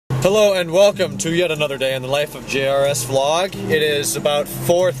Hello and welcome to yet another day in the life of JRSVlog. It is about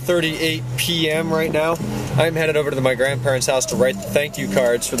 4:38 p.m. right now. I'm headed over to my grandparents' house to write the thank you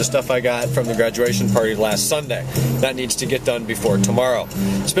cards for the stuff I got from the graduation party last Sunday. That needs to get done before tomorrow.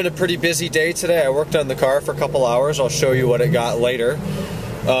 It's been a pretty busy day today. I worked on the car for a couple hours. I'll show you what it got later.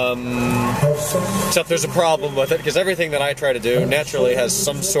 Except there's a problem with it because everything that I try to do naturally has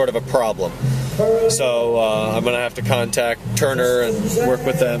some sort of a problem. So I'm going to have to contact Turner and work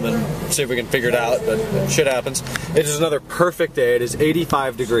with them and see if we can figure it out, but shit happens. It is another perfect day. It is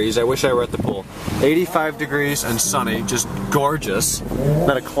 85 degrees. I wish I were at the pool. 85 degrees and sunny, just gorgeous.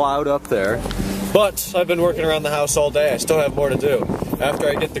 Not a cloud up there. But I've been working around the house all day. I still have more to do. After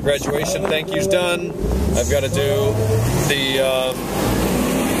I get the graduation thank yous done, I've got to do the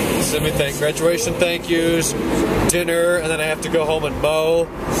let me think, graduation thank yous, dinner, and then I have to go home and mow,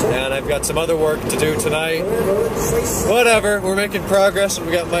 and I've got some other work to do tonight. Whatever, we're making progress, and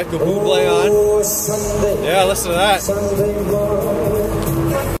we got Michael Bublé on. Yeah, listen to that.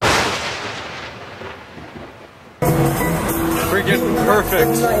 Freaking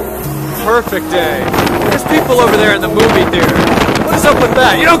perfect day. There's people over there in the movie theater. What is up with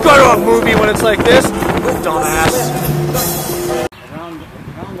that? You don't go to a movie when it's like this, dumbass.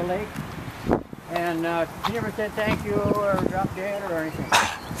 Around the lake, and he never said thank you or drop dead or anything.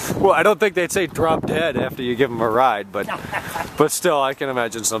 Well, I don't think they'd say drop dead after you give them a ride, but still, I can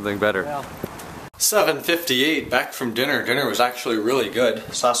imagine something better. Well. 7:58, back from dinner. Dinner was actually really good.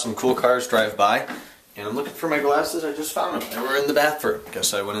 Saw some cool cars drive by, and I'm looking for my glasses. I just found them. They were in the bathroom.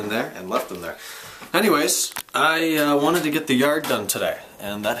 Guess I went in there and left them there. Anyways, I wanted to get the yard done today,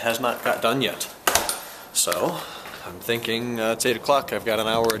 and that has not got done yet. So I'm thinking it's 8 o'clock. I've got an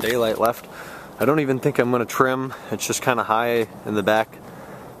hour of daylight left. I don't even think I'm going to trim. It's just kind of high in the back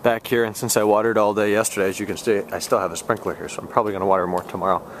here, and since I watered all day yesterday, as you can see, I still have a sprinkler here, so I'm probably going to water more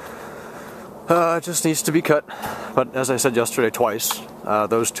tomorrow. It just needs to be cut, but as I said yesterday twice,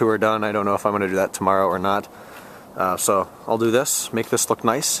 those two are done. I don't know if I'm going to do that tomorrow or not. So I'll do this, make this look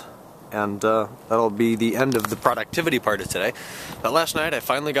nice, and that'll be the end of the productivity part of today. But last night I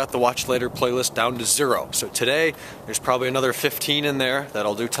finally got the Watch Later playlist down to 0. So today there's probably another 15 in there that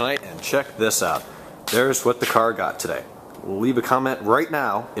I'll do tonight, and check this out. There's what the car got today. Leave a comment right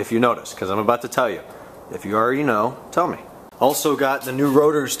now if you notice, because I'm about to tell you. If you already know, tell me. Also got the new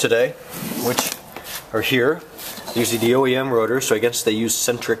rotors today, which are here. These are the OEM rotors, so I guess they use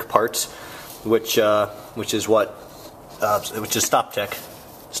centric parts, which is Stop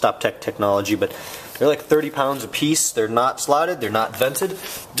Tech technology, but they're like 30 pounds a piece. They're not slotted, they're not vented.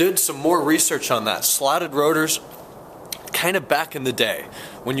 Did some more research on that. Slotted rotors, kind of back in the day,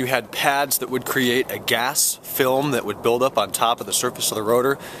 when you had pads that would create a gas film that would build up on top of the surface of the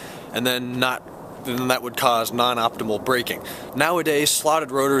rotor, and then that would cause non-optimal braking. Nowadays, slotted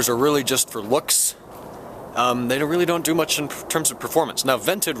rotors are really just for looks. They really don't do much in terms of performance. Now,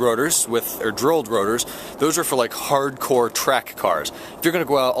 vented rotors or drilled rotors, those are for like hardcore track cars. If you're going to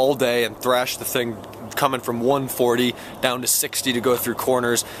go out all day and thrash the thing coming from 140 down to 60 to go through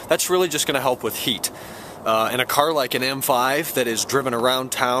corners, that's really just going to help with heat. In a car like an M5 that is driven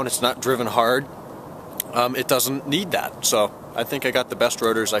around town, it's not driven hard, it doesn't need that. So I think I got the best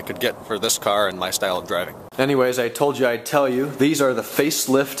rotors I could get for this car and my style of driving. Anyways, I told you I'd tell you, these are the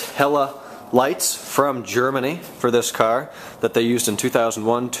facelift Hella lights from Germany for this car that they used in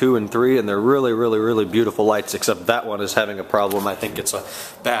 2001, 2, and 3, and they're really beautiful lights, except that one is having a problem. I think it's a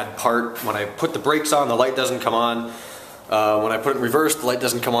bad part. When I put the brakes on, the light doesn't come on. When I put it in reverse, the light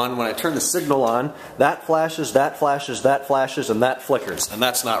doesn't come on. When I turn the signal on, that flashes, that flashes, that flashes, and that flickers, and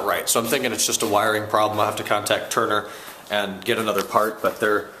that's not right. So I'm thinking it's just a wiring problem. I'll have to contact Turner and get another part, but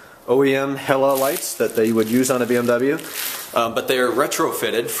they're OEM Hella lights that they would use on a BMW, but they are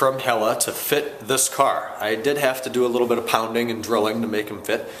retrofitted from Hella to fit this car. I did have to do a little bit of pounding and drilling to make them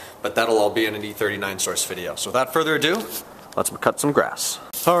fit, but that'll all be in an E39 source video. So without further ado, let's cut some grass.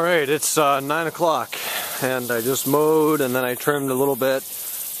 Alright, it's 9 o'clock, and I just mowed and then I trimmed a little bit.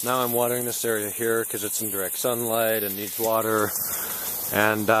 Now I'm watering this area here because it's in direct sunlight and needs water,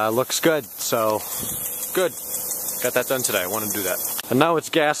 and looks good, so good. Got that done today. I want to do that. And now it's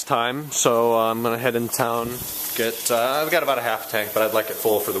gas time, so I'm going to head in town. I've got about a half tank, but I'd like it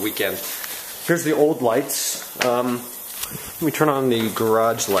full for the weekend. Here's the old lights. Let me turn on the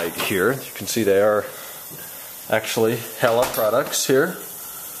garage light here. You can see they are actually Hella products here.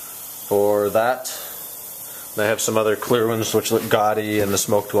 For that, they have some other clear ones which look gaudy, and the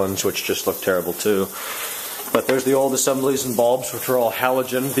smoked ones which just look terrible too. But there's the old assemblies and bulbs, which are all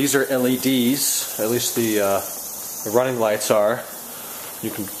halogen. These are LEDs, at least the running lights are.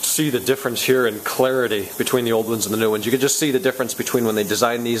 You can see the difference here in clarity between the old ones and the new ones. You can just see the difference between when they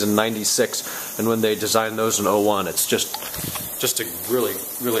designed these in '96 and when they designed those in '01. It's just a really,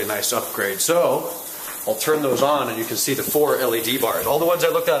 really nice upgrade. So I'll turn those on and you can see the 4 LED bars. All the ones I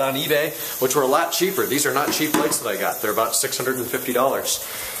looked at on eBay, which were a lot cheaper. These are not cheap lights that I got. They're about $650.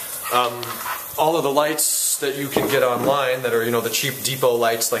 All of the lights that you can get online that are, you know, the cheap depot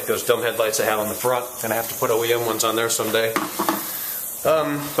lights, like those dumb headlights I have on the front, and I have to put OEM ones on there someday.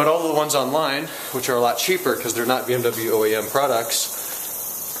 But all of the ones online, which are a lot cheaper because they're not BMW OEM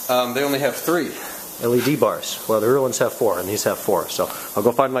products, they only have 3 LED bars. Well, the real ones have 4, and these have 4. So I'll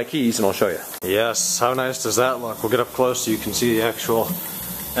go find my keys and I'll show you. Yes, how nice does that look? We'll get up close so you can see the actual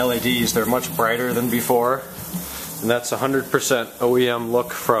LEDs. They're much brighter than before. And that's 100% OEM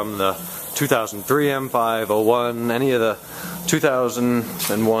look from the 2003 M5, 01, any of the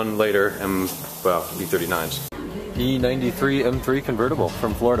 2001 later E39s. E93 M3 convertible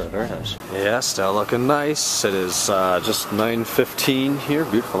from Florida. Very nice. Yeah, still looking nice. It is just 9:15 here.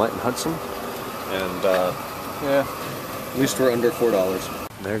 Beautiful night in Hudson. And yeah, at least we're under $4.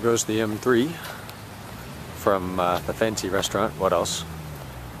 There goes the M3 from the fancy restaurant. What else?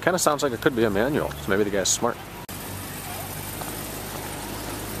 Kind of sounds like it could be a manual, so maybe the guy's smart.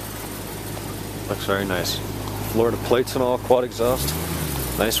 Looks very nice. Florida plates and all, quad exhaust.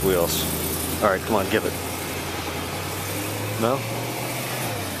 Nice wheels. Alright, come on, give it. No?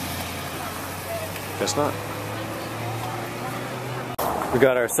 Guess not. We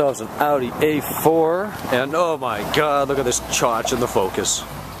got ourselves an Audi A4, and oh my god, look at this chotch in the Focus.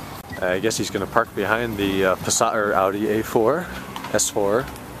 I guess he's going to park behind the Passat or Audi A4, S4.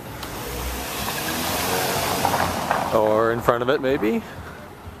 Or in front of it, maybe?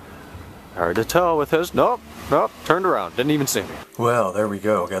 Hard to tell with his. Nope, turned around, didn't even see me. Well, there we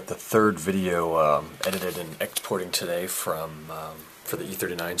go. Got the 3rd video edited and exporting today from for the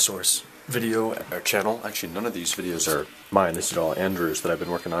E39 source video channel. Actually, none of these videos are mine. This is all Andrew's that I've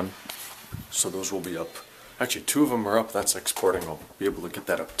been working on. So those will be up. Actually, 2 of them are up. That's exporting. I'll be able to get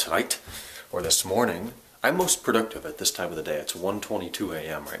that up tonight or this morning. I'm most productive at this time of the day. It's 1:22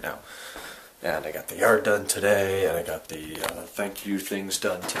 a.m. right now. And I got the yard done today, and I got the thank you things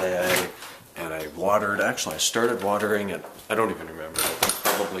done today, and I watered. Actually, I started watering at, I don't even remember, I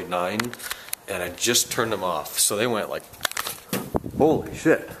think probably 9, and I just turned them off. So they went like, holy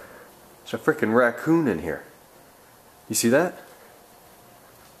shit, there's a freaking raccoon in here. You see that?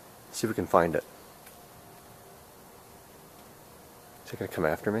 Let's see if we can find it. Is it gonna come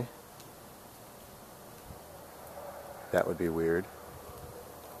after me? That would be weird.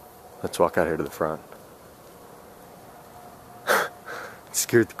 Let's walk out here to the front. It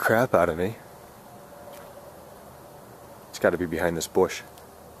scared the crap out of me. It's got to be behind this bush.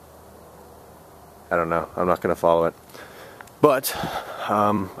 I don't know. I'm not going to follow it. But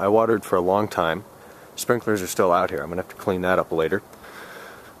I watered for a long time. Sprinklers are still out here. I'm going to have to clean that up later.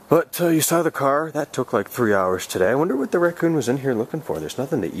 But you saw the car. That took like 3 hours today. I wonder what the raccoon was in here looking for. There's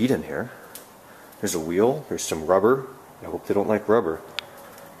nothing to eat in here. There's a wheel. There's some rubber. I hope they don't like rubber.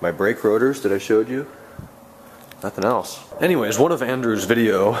 My brake rotors that I showed you. Nothing else. Anyways, one of Andrew's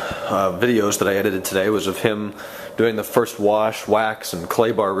videos that I edited today was of him doing the first wash, wax, and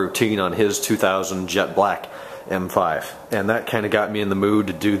clay bar routine on his 2000 Jet Black M5. And that kind of got me in the mood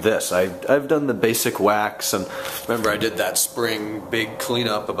to do this. I've done the basic wax, and remember I did that spring big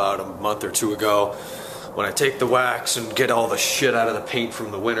cleanup about a month or 2 ago. When I take the wax and get all the shit out of the paint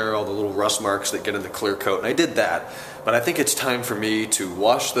from the winter, all the little rust marks that get in the clear coat, and I did that. But I think it's time for me to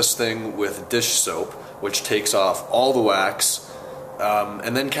wash this thing with dish soap, which takes off all the wax,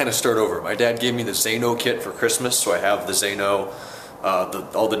 and then kind of start over. My dad gave me the Zano kit for Christmas, so I have the Zano,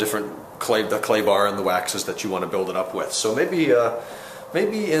 all the different the clay bar and the waxes that you want to build it up with. So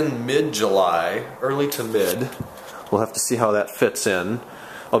maybe in mid-July, early to mid, we'll have to see how that fits in.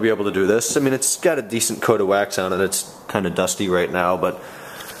 I'll be able to do this. I mean, it's got a decent coat of wax on it. It's kind of dusty right now, but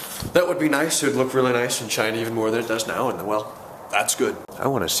that would be nice. It would look really nice and shine even more than it does now, and well, that's good. I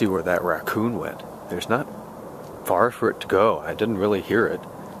want to see where that raccoon went. There's not far for it to go. I didn't really hear it,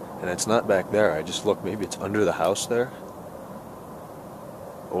 and it's not back there. I just looked, maybe it's under the house there,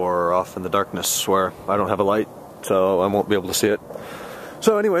 or off in the darkness where I don't have a light, so I won't be able to see it.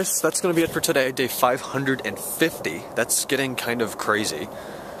 So anyways, that's going to be it for today, day 550. That's getting kind of crazy.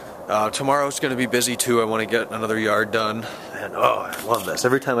 Tomorrow's going to be busy too. I want to get another yard done, and oh, I love this.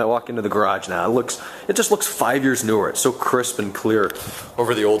 Every time I walk into the garage now, it just looks 5 years newer. It's so crisp and clear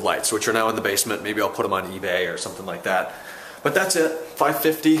over the old lights, which are now in the basement. Maybe I'll put them on eBay or something like that. But that's it.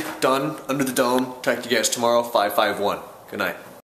 550 done under the dome. Talk to you guys tomorrow. 551. Good night.